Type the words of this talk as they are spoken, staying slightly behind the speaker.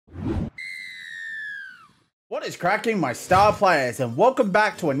What is cracking, my star players, and welcome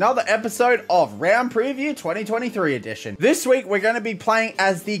back to another episode of Round Preview 2023 edition. This week we're going to be playing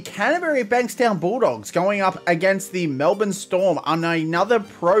as the Canterbury Bankstown Bulldogs going up against the Melbourne Storm on another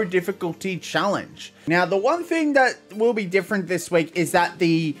pro difficulty challenge. Now the one thing that will be different this week is that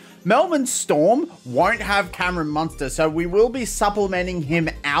the Melbourne Storm won't have Cameron Munster, so we will be supplementing him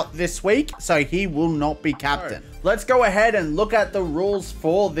out this week, so he will not be captain. Let's go ahead and look at the rules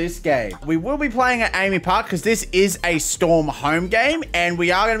for this game. We will be playing at Amy Park because this is a Storm home game, and we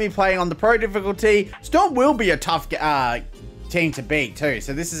are going to be playing on the pro difficulty. Storm will be a tough team to beat too,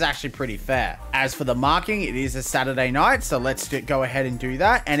 so this is actually pretty fair. As for the marking, it is a Saturday night, so let's go ahead and do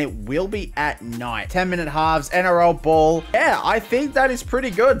that, and it will be at night. 10-minute halves, NRL ball. Yeah, I think that is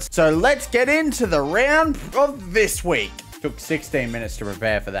pretty good. So let's get into the round of this week. Took 16 minutes to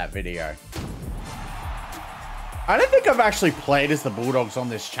prepare for that video. I don't think I've actually played as the Bulldogs on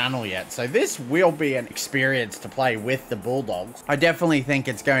this channel yet, so this will be an experience to play with the Bulldogs. I definitely think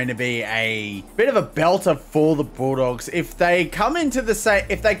it's going to be a bit of a belter for the Bulldogs. If they come into this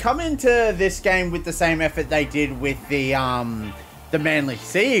game with the same effort they did with the Manly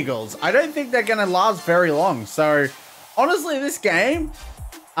Sea Eagles, I don't think they're going to last very long. So honestly, this game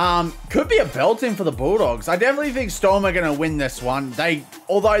could be a belting for the Bulldogs. I definitely think Storm are going to win this one.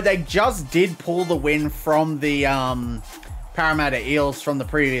 Although they just did pull the win from the Parramatta Eels from the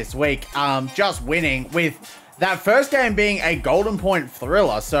previous week, just winning with that first game being a golden point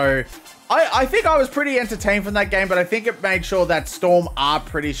thriller. So I think I was pretty entertained from that game, but I think it made sure that Storm are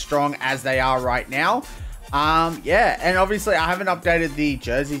pretty strong as they are right now. Yeah, and obviously I haven't updated the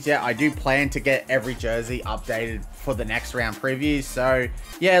jerseys yet. I do plan to get every jersey updated for the next round previews. So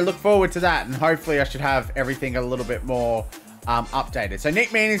yeah, look forward to that, and hopefully I should have everything a little bit more updated. So Nick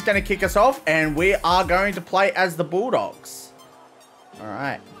Meaney's going to kick us off, and we are going to play as the Bulldogs. All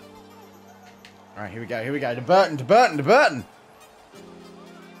right, here we go. Here we go. To Burton.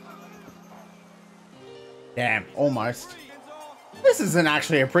 Damn, almost. This isn't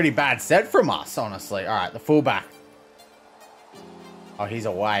actually a pretty bad set from us, honestly. All right, the fullback. Oh, he's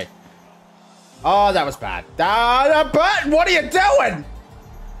away. Oh, that was bad. Burton, what are you doing?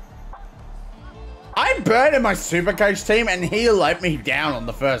 I'm Burton in my Supercoach team, and he let me down on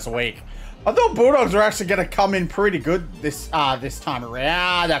the first week. I thought Bulldogs were actually going to come in pretty good this time around.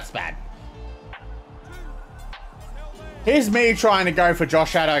 Ah, that's bad. Here's me trying to go for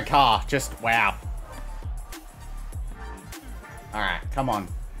Josh Addo-Carr. Just, wow. All right, come on.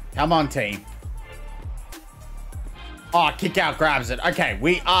 Come on, team. Oh, kick out grabs it. Okay,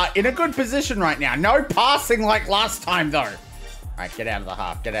 we are in a good position right now. No passing like last time, though. All right, get out of the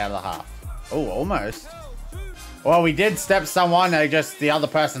half. Get out of the half. Oh, almost. Well, we did step someone. The other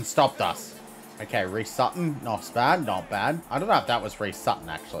person stopped us. Okay, Reece Sutton. Not bad. Not bad. I don't know if that was Reece Sutton,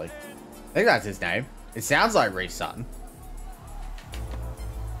 actually. I think that's his name. It sounds like Reece Sutton.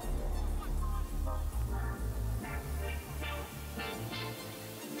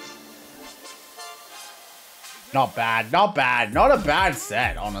 Not bad, not bad. Not a bad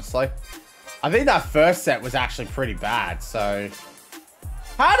set, honestly. I think that first set was actually pretty bad, so...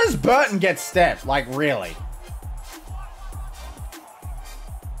 How does Burton get stepped? Like, really?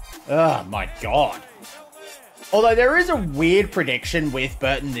 Oh, my God. Although there is a weird prediction with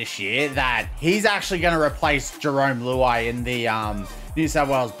Burton this year that he's actually going to replace Jerome Luai in the New South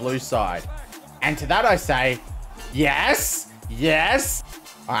Wales Blue side. And to that I say, yes, yes.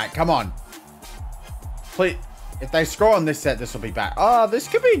 All right, come on. Please. If they score on this set, this will be bad. Oh, this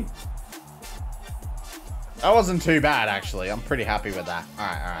could be... That wasn't too bad, actually. I'm pretty happy with that. All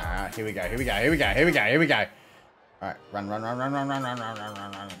right. Here we go. All right, run.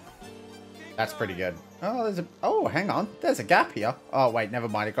 That's pretty good. Oh, Oh, hang on. There's a gap here. Oh, wait, never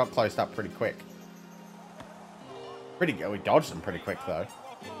mind. It got closed up pretty quick. Pretty good. We dodged them pretty quick, though.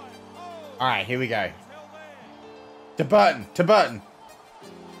 All right, here we go. To Burton.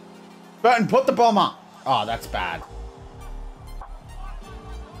 Burton, put the bomb up. Oh, that's bad.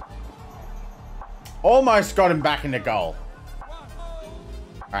 Almost got him back into goal.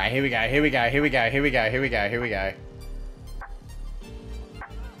 All right, here we go. All right,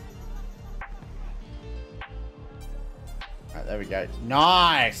 there we go.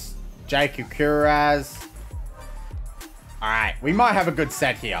 Nice. Jacob Kuraz. All right, we might have a good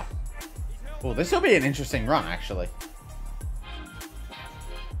set here. Oh, this will be an interesting run, actually.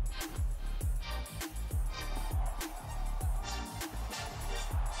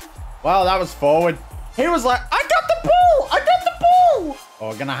 Well, that was forward. He was like, I got the ball! Oh,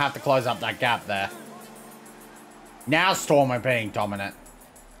 we're going to have to close up that gap there. Now Storm are being dominant.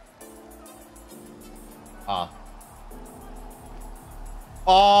 Oh.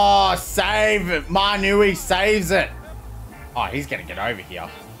 Oh, save it. Manui saves it. Oh, he's going to get over here.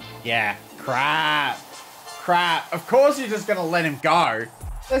 Yeah. Crap. Crap. Of course you're just going to let him go.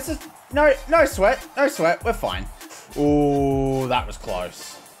 This is... No sweat. No sweat. We're fine. Ooh, that was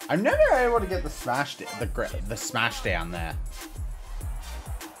close. I'm never able to get the smash down there.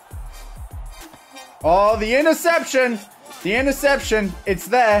 Oh, the interception. The interception. It's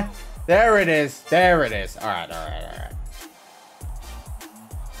there. There it is. There it is. All right, all right, all right.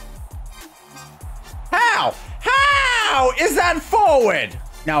 How? How is that forward?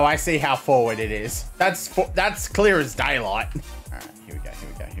 No, I see how forward it is. That's clear as daylight. All right, here we go, here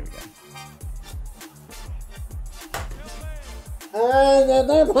we go, here we go. Oh,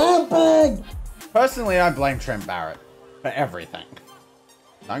 that happened! Personally, I blame Trent Barrett for everything.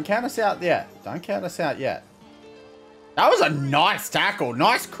 Don't count us out yet. Don't count us out yet. That was a nice tackle.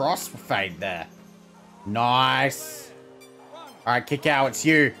 Nice cross fade there. Nice. All right, kick out. It's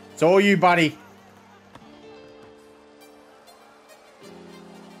you. It's all you, buddy.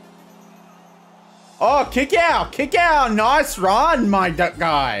 Oh, kick out. Kick out. Nice run, my duck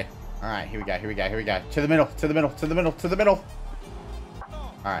guy. All right, here we go. Here we go. Here we go. To the middle. To the middle. To the middle. To the middle.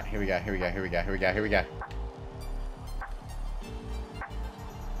 All right, here we go. Here we go. Here we go. Here we go. Here we go.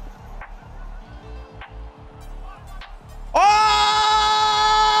 Oh!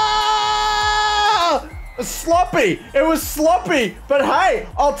 Sloppy. It was sloppy, but hey,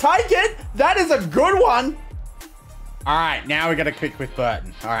 I'll take it. That is a good one. All right, now we got to kick with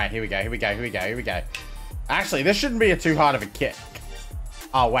Burton. All right, here we go. Here we go. Here we go. Here we go. Actually, this shouldn't be too hard of a kick.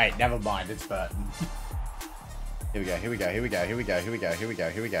 Oh wait, never mind. It's Burton. Here we go. Here we go. Here we go. Here we go. Here we go. Here we go.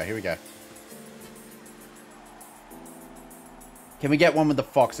 Here we go. Here we go. Can we get one with the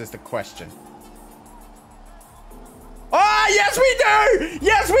fox? Is the question. Oh, yes, we do!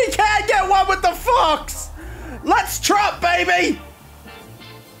 Yes, we can get one with the fox! Let's trot, baby!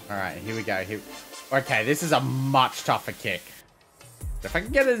 All right, here we go. Okay, this is a much tougher kick. If I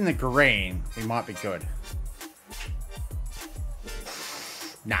can get it in the green, we might be good.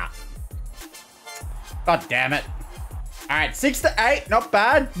 Nah. God damn it. All right, 6 to 8, not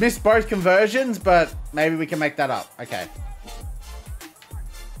bad. Missed both conversions, but maybe we can make that up. Okay.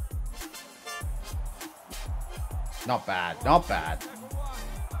 Not bad, not bad.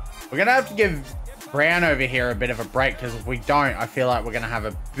 We're going to have to give Brown over here a bit of a break, because if we don't, I feel like we're going to have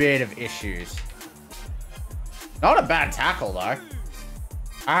a bit of issues. Not a bad tackle, though. All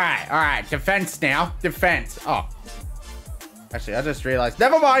right. Defense now. Defense. Oh. Actually, I just realized.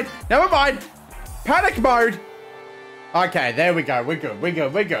 Never mind. Never mind. Panic mode. Okay, there we go. We're good. We're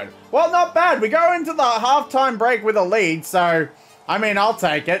good. We're good. Well, not bad. We go into the halftime break with a lead, so, I mean, I'll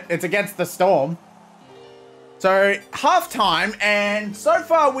take it. It's against the Storm. So, halftime, and so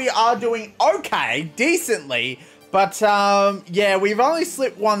far we are doing okay, decently, but, yeah, we've only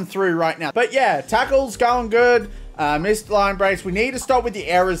slipped one through right now. But, yeah, tackle's going good, missed line breaks. We need to stop with the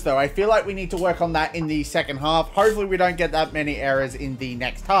errors, though. I feel like we need to work on that in the second half. Hopefully, we don't get that many errors in the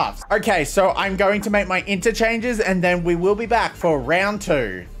next halves. Okay, so I'm going to make my interchanges, and then we will be back for round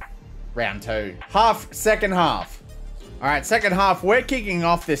two. Round two. Second half. All right, second half, we're kicking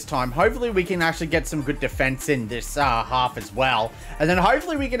off this time. Hopefully, we can actually get some good defense in this half as well. And then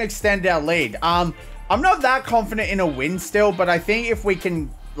hopefully, we can extend our lead. I'm not that confident in a win still, but I think if we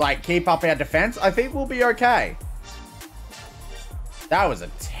can, like, keep up our defense, I think we'll be okay. That was a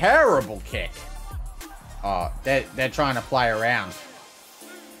terrible kick. Oh, they're trying to play around.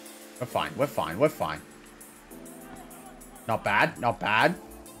 We're fine, we're fine, we're fine. Not bad, not bad.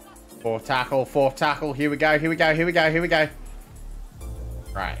 Fourth tackle, here we go, here we go, here we go, here we go.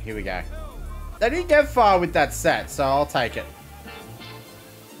 Right, here we go. They didn't get far with that set, so I'll take it.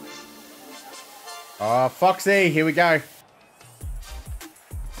 Oh, Foxy, here we go.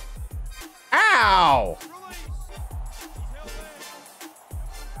 Ow!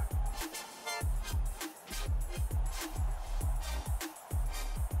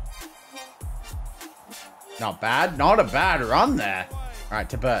 Not bad, not a bad run there. All right,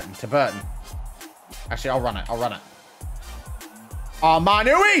 to Burton, to Burton. Actually, I'll run it, I'll run it. Oh,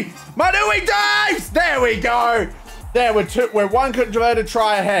 Manui! Manui dives! There we go! There, we're one converted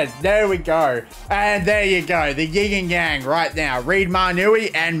try ahead. There we go. And there you go, the yin and yang right now. Reed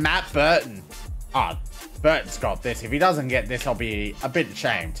Manui and Matt Burton. Oh, Burton's got this. If he doesn't get this, I'll be a bit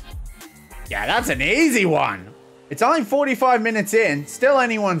ashamed. Yeah, that's an easy one. It's only 45 minutes in, still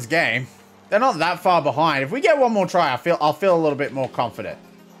anyone's game. They're not that far behind. If we get one more try, I'll feel a little bit more confident.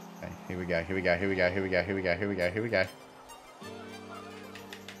 Okay, here we go, here we go, here we go, here we go, here we go, here we go, here we go.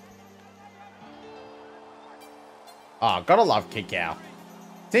 Oh, gotta love kick out.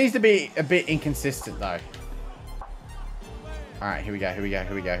 Seems to be a bit inconsistent though. All right, here we go, here we go,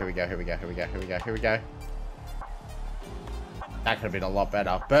 here we go, here we go, here we go, here we go, here we go, here we go. That could have been a lot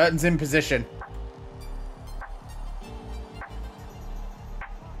better. Burton's in position.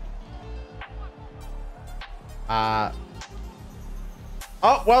 Oh,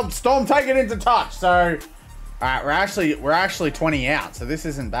 well, Storm take it into touch. So, all right, we're actually 20 out. So this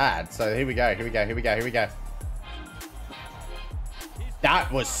isn't bad. So here we go. Here we go. Here we go. Here we go.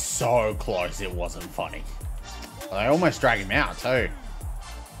 That was so close. It wasn't funny. Well, they almost dragged him out too.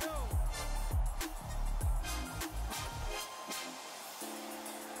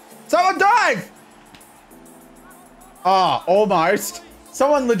 Someone dive! Oh, almost.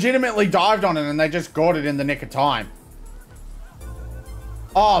 Someone legitimately dived on it and they just got it in the nick of time.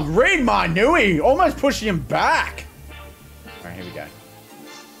 Oh, read my Nui. Almost pushing him back. All right, here we go.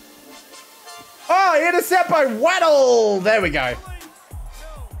 Oh, intercept by Waddle. There we go.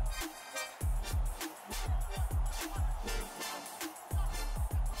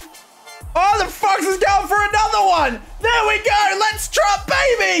 Oh, the Fox is going for another one. There we go. Let's trot,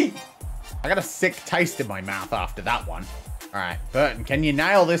 baby. I got a sick taste in my mouth after that one. All right, Burton, can you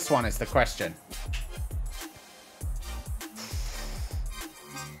nail this one is the question.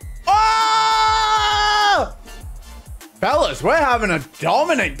 Oh! Fellas, we're having a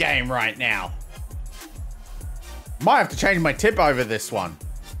dominant game right now. Might have to change my tip over this one.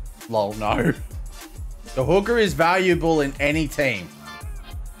 Lol, no. The hooker is valuable in any team.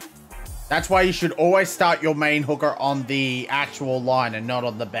 That's why you should always start your main hooker on the actual line and not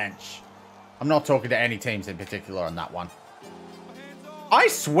on the bench. I'm not talking to any teams in particular on that one. I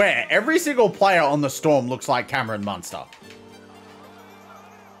swear, every single player on the Storm looks like Cameron Munster.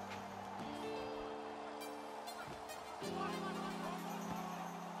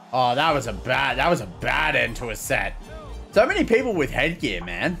 Oh, that was a bad end to a set. So many people with headgear,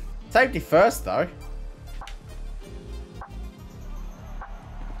 man. Safety first, though.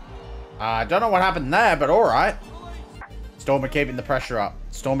 I don't know what happened there, but all right. Storm are keeping the pressure up.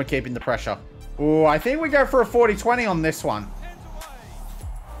 Storm are keeping the pressure. Ooh, I think we go for a 40-20 on this one.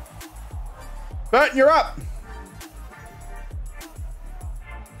 Burton, you're up.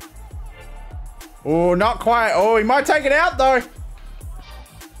 Oh, not quite. Oh, he might take it out, though.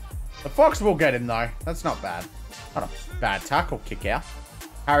 The Fox will get him, though. That's not bad. Not a bad tackle kick out.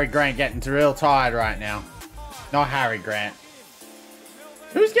 Harry Grant getting real tired right now. Not Harry Grant.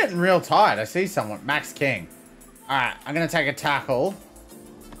 Who's getting real tired? I see someone. Max King. All right, I'm going to take a tackle.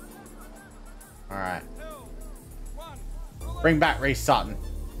 All right. Bring back Reece Sutton.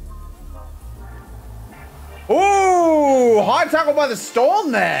 Ooh, high tackle by the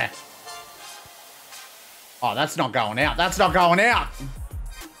Storm there. Oh, that's not going out. That's not going out.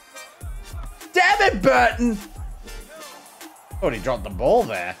 Damn it, Burton. Thought he dropped the ball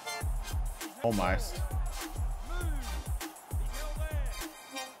there. Almost.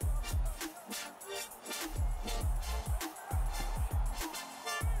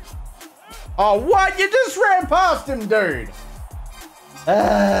 Oh, what? You just ran past him, dude.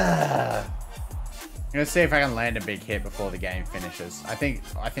 I'm gonna see if I can land a big hit before the game finishes. I think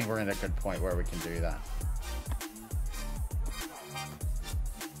we're in a good point where we can do that.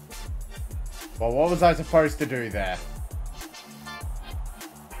 Well, what was I supposed to do there?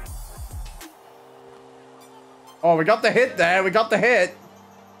 Oh, we got the hit there. We got the hit.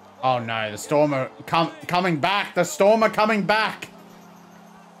 Oh no, the Storm are coming back. The Storm are coming back.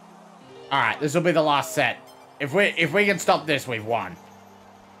 All right, this will be the last set. If we can stop this, we've won.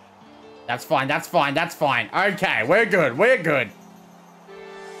 That's fine. That's fine. That's fine. Okay, we're good. We're good.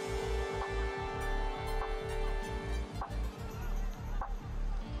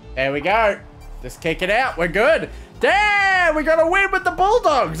 There we go. Just kick it out. We're good. Damn, we got a win with the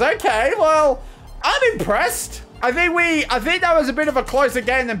Bulldogs. Okay, well, I'm impressed. I think that was a bit of a closer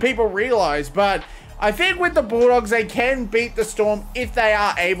game than people realize, but I think with the Bulldogs, they can beat the Storm if they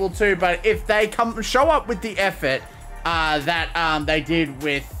are able to, but if they show up with the effort that they did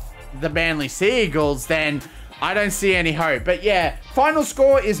with the Manly Sea Eagles, then I don't see any hope. But yeah, final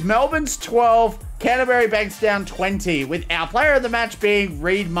score is Melbourne's 12, Canterbury Bankstown 20, with our player of the match being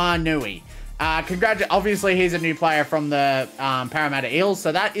Reed Marnui. Obviously he's a new player from the Parramatta Eels,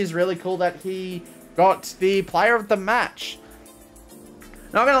 so that is really cool that he got the player of the match.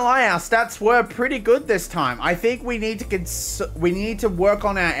 Not gonna lie, our stats were pretty good this time. I think we need to work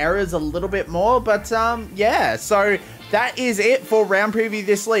on our errors a little bit more, but yeah. So that is it for round preview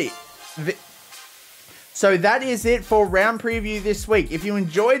this week. So that is it for round preview this week. If you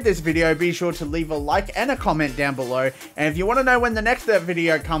enjoyed this video, be sure to leave a like and a comment down below. And if you want to know when the next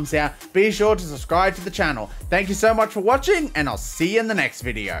video comes out, be sure to subscribe to the channel. Thank you so much for watching, and I'll see you in the next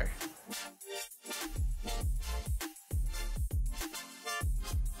video.